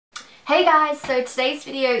Hey guys, so today's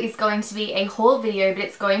video is going to be a haul video, but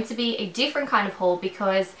it's going to be a different kind of haul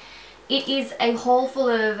because it is a haul full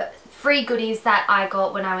of free goodies that I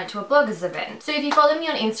got when I went to a bloggers event. So if you follow me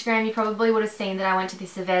on Instagram, you probably would have seen that I went to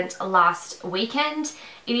this event last weekend.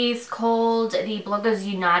 It is called the Bloggers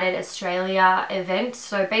United Australia event.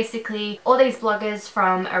 So basically all these bloggers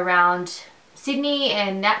from around Sydney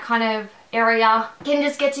and that kind of area can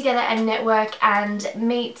just get together and network and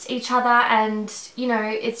meet each other, and you know,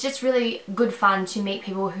 it's just really good fun to meet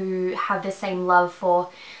people who have the same love for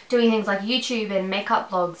doing things like YouTube and makeup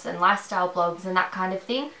blogs and lifestyle blogs and that kind of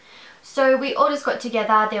thing. So we all just got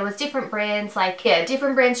together. There was different brands,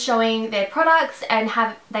 different brands showing their products, and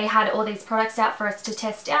they had all these products out for us to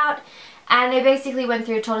test out, and they basically went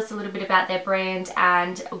through and told us a little bit about their brand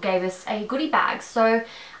and gave us a goodie bag. So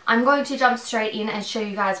I'm going to jump straight in and show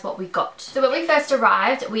you guys what we got. So when we first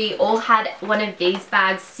arrived, we all had one of these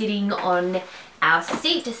bags sitting on our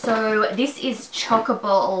seat. So this is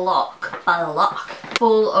chock-a-block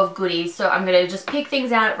full of goodies. So I'm going to just pick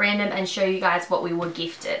things out at random and show you guys what we were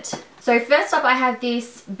gifted. So first up, I have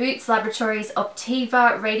this Boots Laboratories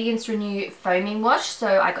Optiva Radiance Renew Foaming Wash.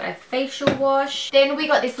 So I got a facial wash. Then we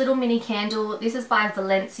got this little mini candle. This is by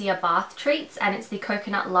Valencia Bath Treats, and it's the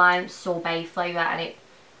coconut lime sorbet flavor, and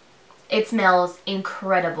it smells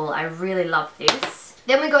incredible. I really love this.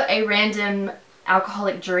 Then we got a random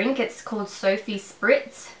alcoholic drink. It's called Sophie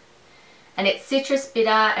Spritz, and it's citrus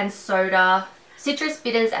bitters and soda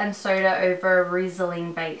over a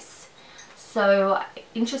Riesling base. So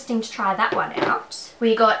interesting to try that one out.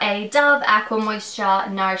 We got a Dove Aqua Moisture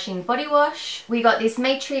Nourishing Body Wash. We got this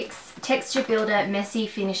Matrix Texture Builder Messy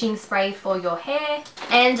Finishing Spray for your hair.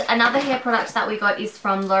 And another hair product that we got is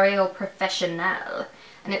from L'Oreal Professionnel,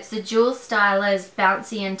 and it's the Jewel Stylers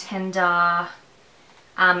Bouncy and Tender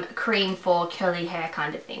cream for curly hair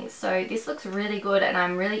kind of thing. So this looks really good, and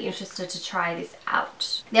I'm really interested to try this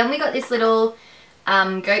out. Then we got this little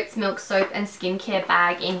goat's milk soap and skincare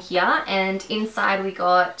bag in here, and inside we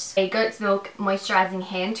got a goat's milk moisturizing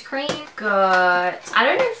hand cream. I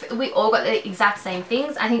don't know if we all got the exact same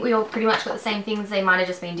things. I think we all pretty much got the same things. They might have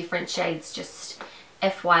just been different shades, just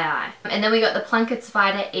FYI. And then we got the Plunkett's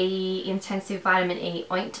Vita E Intensive Vitamin E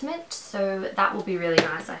Ointment, so that will be really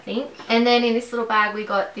nice, I think. And then in this little bag we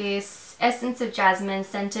got this Essence of Jasmine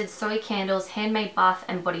Scented Soy Candles Handmade Bath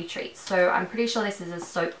and Body Treats. So I'm pretty sure this is a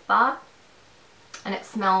soap bar, and it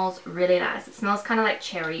smells really nice. It smells kind of like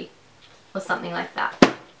cherry or something like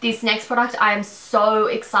that. This next product I am so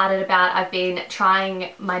excited about. I've been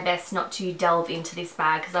trying my best not to delve into this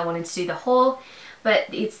bag because I wanted to do the haul, but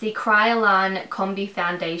it's the Kryolan Combi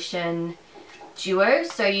Foundation Duo.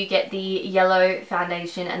 So you get the yellow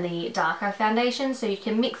foundation and the darker foundation, so you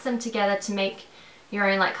can mix them together to make your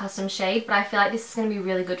own like custom shade, but I feel like this is going to be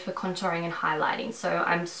really good for contouring and highlighting. So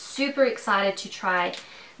I'm super excited to try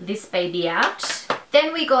this baby out.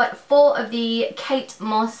 Then we got 4 of the Kate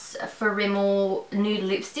Moss for Rimmel nude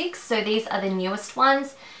lipsticks. So these are the newest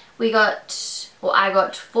ones. I got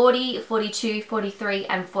 40, 42, 43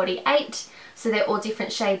 and 48. So they're all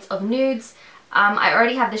different shades of nudes. I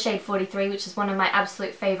already have the shade 43, which is one of my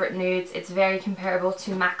absolute favorite nudes. It's very comparable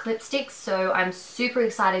to MAC lipsticks, so I'm super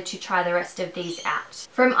excited to try the rest of these out.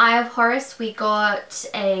 From Eye of Horus we got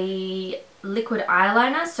a liquid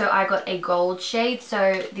eyeliner. So I got a gold shade,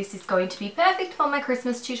 so this is going to be perfect for my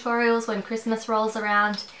Christmas tutorials when Christmas rolls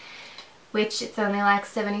around, which it's only like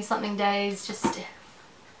 70 something days, just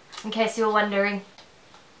in case you were wondering.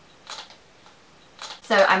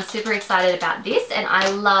 So I'm super excited about this, and I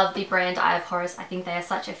love the brand Eye of Horus. I think they are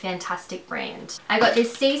such a fantastic brand. I got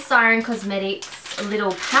this Sea Siren Cosmetics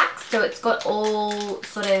little pack, so it's got all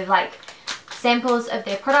sort of like samples of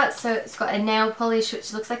their products. So it's got a nail polish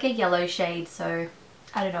which looks like a yellow shade, so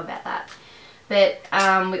I don't know about that. But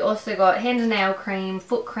we also got hand and nail cream,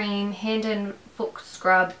 foot cream, hand and foot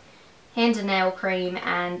scrub, hand and nail cream,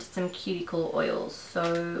 and some cuticle oils.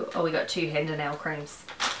 So, we got 2 hand and nail creams.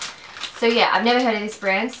 So yeah, I've never heard of this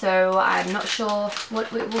brand, so I'm not sure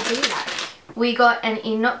what it will be like. We got an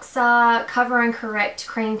Inoxa Cover and Correct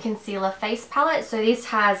Cream Concealer Face Palette. So this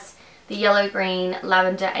has the yellow, green,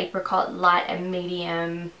 lavender, apricot, light and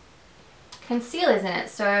medium concealers in it.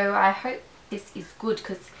 So I hope this is good,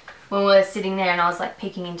 because when we were sitting there and I was like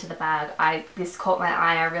peeking into the bag, this caught my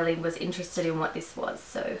eye. I really was interested in what this was,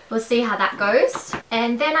 so we'll see how that goes.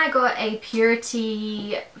 And then I got a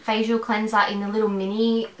Purity facial cleanser in the little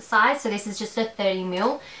mini size. So this is just a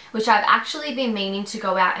 30ml, which I've actually been meaning to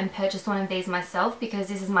go out and purchase one of these myself, because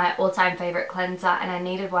this is my all-time favorite cleanser and I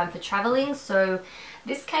needed one for traveling. So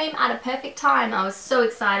this came at a perfect time. I was so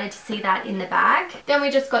excited to see that in the bag. Then we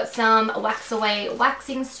just got some Wax Away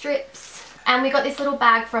waxing strips. And we got this little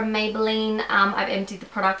bag from Maybelline. I've emptied the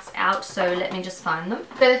products out, so let me just find them.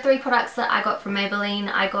 So the 3 products that I got from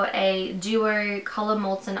Maybelline, I got a Duo Colour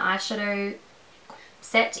Molten Eyeshadow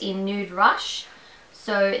set in Nude Rush.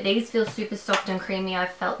 So these feel super soft and creamy.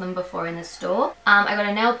 I've felt them before in the store. I got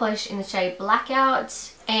a nail polish in the shade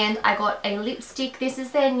Blackout, and I got a lipstick. This is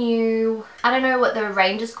their new, I don't know what the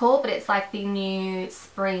range is called, but it's like the new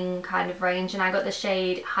spring kind of range, and I got the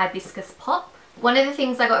shade Hibiscus Pop. One of the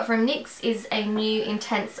things I got from NYX is a new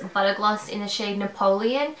Intense Butter Gloss in the shade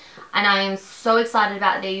Napoleon, and I am so excited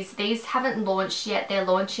about these. These haven't launched yet. They're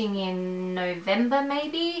launching in November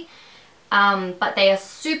maybe. But they are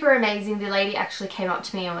super amazing. The lady actually came up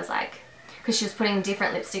to me and was like, because she was putting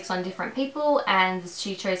different lipsticks on different people, and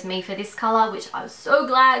she chose me for this colour, which I was so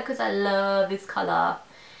glad because I love this colour.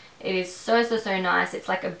 It is so nice. It's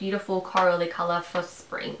like a beautiful corally colour for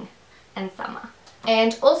spring and summer.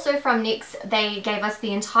 And also from NYX, they gave us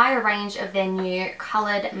the entire range of their new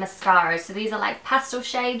coloured mascaras. So these are like pastel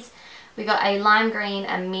shades. We got a lime green,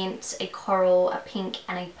 a mint, a coral, a pink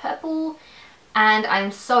and a purple. And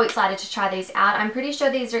I'm so excited to try these out. I'm pretty sure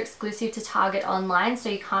these are exclusive to Target online, so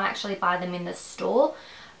you can't actually buy them in the store.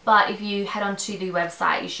 But if you head onto the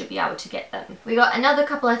website, you should be able to get them. We got another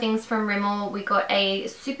couple of things from Rimmel. We got a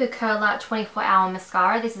Super Curler 24-hour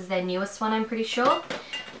mascara. This is their newest one, I'm pretty sure.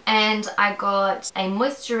 And I got a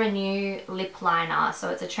Moisture Renew lip liner. So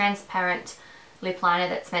it's a transparent lip liner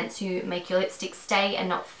that's meant to make your lipstick stay and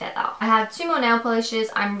not feather. I have 2 more nail polishes.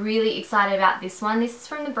 I'm really excited about this one. This is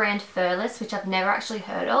from the brand Furless, which I've never actually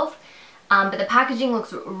heard of. But the packaging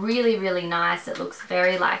looks really nice. It looks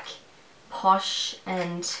very like posh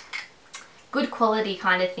and good quality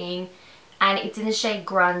kind of thing. And it's in the shade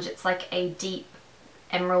Grunge. It's like a deep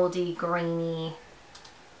emeraldy greeny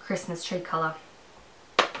Christmas tree colour.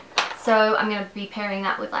 So I'm going to be pairing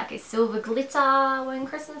that with like a silver glitter when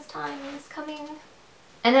Christmas time is coming.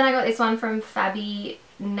 And then I got this one from Fabi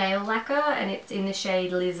Nail Lacquer, and it's in the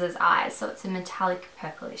shade Liz's Eyes. So it's a metallic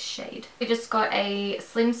purplish shade. We just got a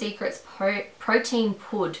Slim Secrets Protein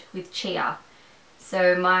Pud with chia.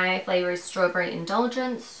 So my flavour is Strawberry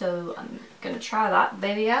Indulgence, so I'm going to try that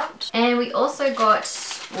baby out. And we also got,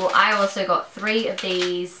 well, I also got 3 of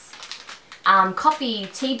these coffee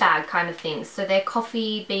tea bag kind of things. So they're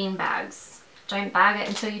coffee bean bags. Don't bag it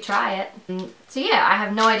until you try it. So yeah, I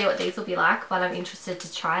have no idea what these will be like, but I'm interested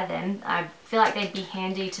to try them. I feel like they'd be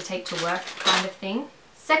handy to take to work kind of thing.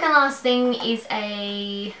 Second last thing is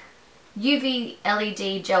a UV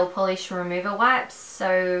LED gel polish remover wipes.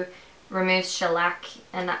 So removes shellac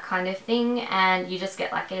and that kind of thing, and you just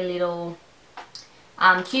get like a little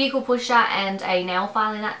cuticle pusher and a nail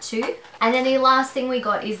file in that too. And then the last thing we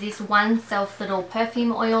got is this One Self Little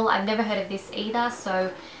perfume oil. I've never heard of this either,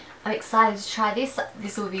 so I'm excited to try this.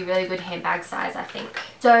 This will be really good handbag size, I think.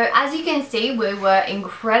 So as you can see, we were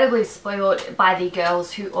incredibly spoiled by the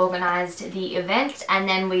girls who organised the event, and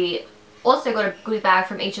then we also got a goodie bag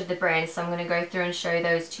from each of the brands, so I'm going to go through and show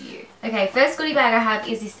those to you. Okay, first goodie bag I have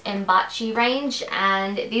is this Mbachi range,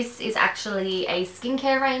 and this is actually a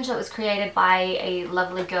skincare range that was created by a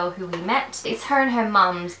lovely girl who we met. It's her and her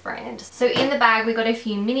mum's brand. So in the bag we got a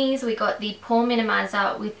few minis. We got the pore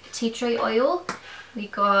minimizer with tea tree oil. We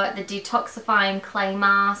got the detoxifying clay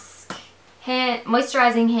mask,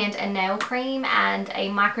 moisturizing hand and nail cream, and a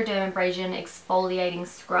microdermabrasion exfoliating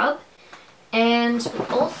scrub. And we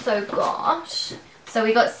also got, so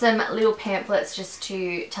we got some little pamphlets just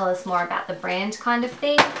to tell us more about the brand kind of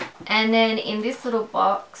thing. And then in this little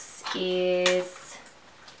box is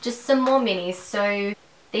just some more minis. So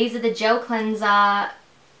these are the gel cleanser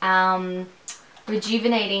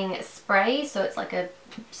rejuvenating spray, so it's like a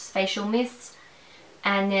facial mist,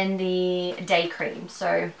 and then the day cream.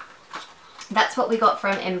 So that's what we got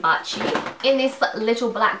from Mbachi. In this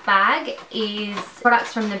little black bag is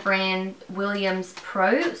products from the brand Williams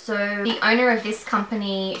Pro. So the owner of this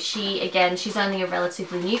company, she's only a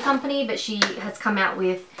relatively new company, but she has come out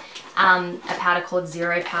with a powder called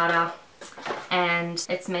Zero Powder, and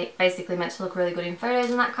it's basically meant to look really good in photos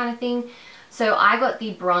and that kind of thing. So I got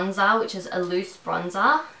the bronzer, which is a loose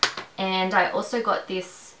bronzer, and I also got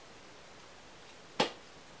this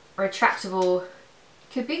retractable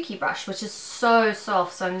kabuki brush, which is so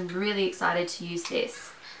soft, so I'm really excited to use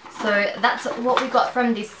this. So that's what we got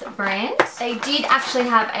from this brand. They did actually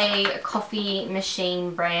have a coffee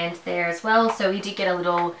machine brand there as well, so we did get a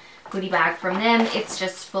little goodie bag from them. It's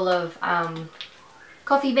just full of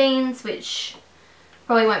coffee beans, which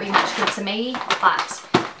probably won't be much good to me, but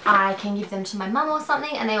I can give them to my mum or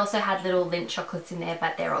something. And they also had little Lindt chocolates in there,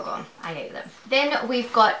 but they're all gone. I ate them. Then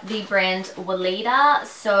we've got the brand Weleda.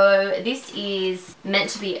 So this is meant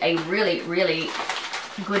to be a really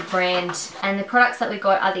good brand. And the products that we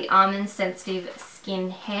got are the Almond Sensitive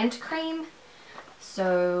Skin Hand Cream.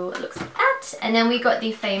 So it looks like that. And then we got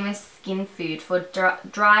the famous skin food for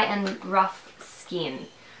dry and rough skin.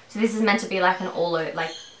 So this is meant to be like an all-over,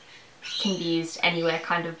 like can be used anywhere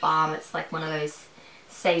kind of balm. It's like one of those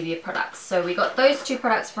savior products. So we got those two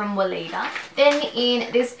products from Weleda. Then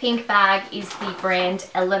in this pink bag is the brand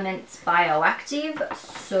Elements Bioactive.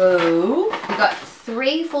 So we got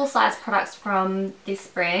 3 full-size products from this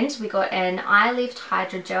brand. We got an Eye Lift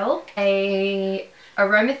Hydrogel, a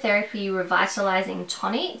aromatherapy revitalizing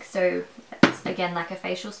tonic, so that's again like a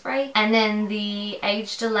facial spray, and then the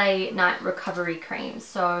Age Delay Night Recovery Cream.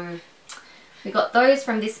 So we got those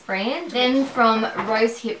from this brand. Then from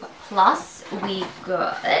Rosehip Plus we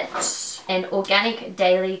got an organic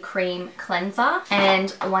daily cream cleanser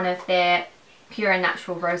and one of their pure and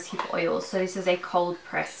natural rosehip oils. So this is a cold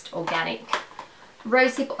pressed organic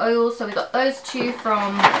rosehip oil. So we got those two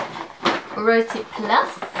from Rosehip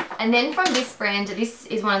Plus. And then from this brand, this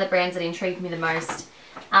is one of the brands that intrigued me the most.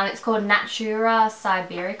 It's called Natura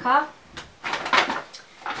Siberica.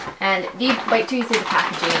 And wait till you see the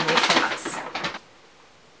packaging of these products.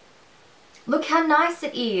 Look how nice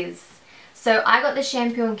it is. So I got the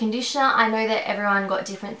shampoo and conditioner. I know that everyone got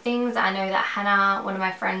different things. I know that Hannah, one of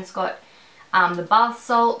my friends, got the bath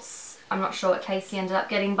salts. I'm not sure what Casey ended up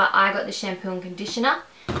getting, but I got the shampoo and conditioner.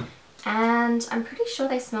 And I'm pretty sure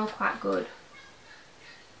they smell quite good.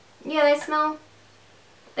 Yeah,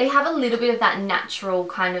 they have a little bit of that natural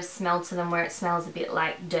kind of smell to them where it smells a bit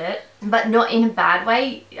like dirt, but not in a bad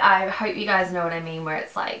way. I hope you guys know what I mean, where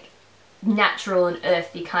it's like natural and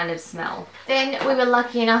earthy kind of smell. Then we were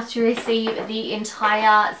lucky enough to receive the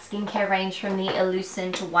entire skincare range from the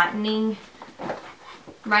Illucent Whitening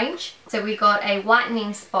range. So we got a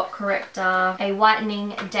whitening spot corrector, a whitening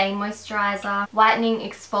day moisturizer, whitening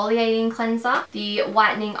exfoliating cleanser, the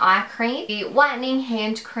whitening eye cream, the whitening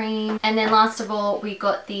hand cream, and then last of all we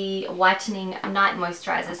got the whitening night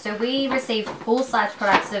moisturizer. So we received full-size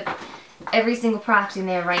products of every single product in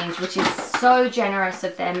their range, which is so generous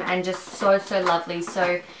of them and just so lovely.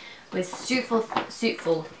 So we're suitful.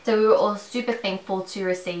 So we were all super thankful to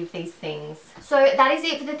receive these things. So that is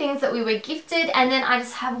it for the things that we were gifted. And then I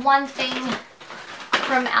just have one thing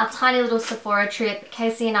from our tiny little Sephora trip.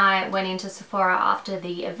 Casey and I went into Sephora after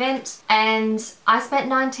the event and I spent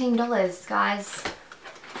 $19, guys.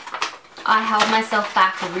 I held myself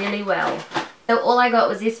back really well. So all I got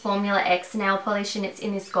was this Formula X nail polish and it's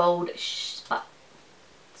in this gold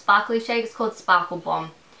sparkly shade. It's called Sparkle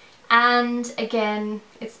Bomb. And again,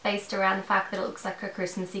 it's based around the fact that it looks like a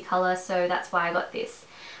Christmassy colour, so that's why I got this.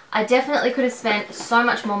 I definitely could have spent so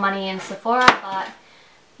much more money in Sephora, but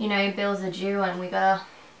you know, bills are due and we gotta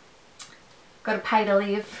pay to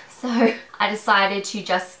live. So I decided to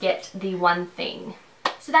just get the one thing.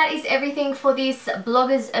 So that is everything for this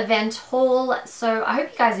bloggers event haul. So I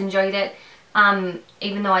hope you guys enjoyed it.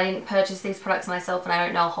 Even though I didn't purchase these products myself and I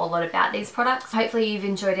don't know a whole lot about these products. Hopefully you've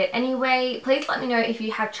enjoyed it anyway. Please let me know if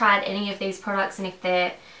you have tried any of these products and if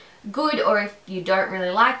they're good or if you don't really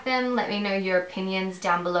like them. Let me know your opinions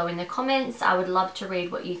down below in the comments. I would love to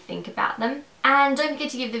read what you think about them. And don't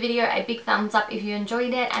forget to give the video a big thumbs up if you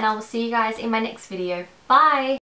enjoyed it, and I will see you guys in my next video. Bye!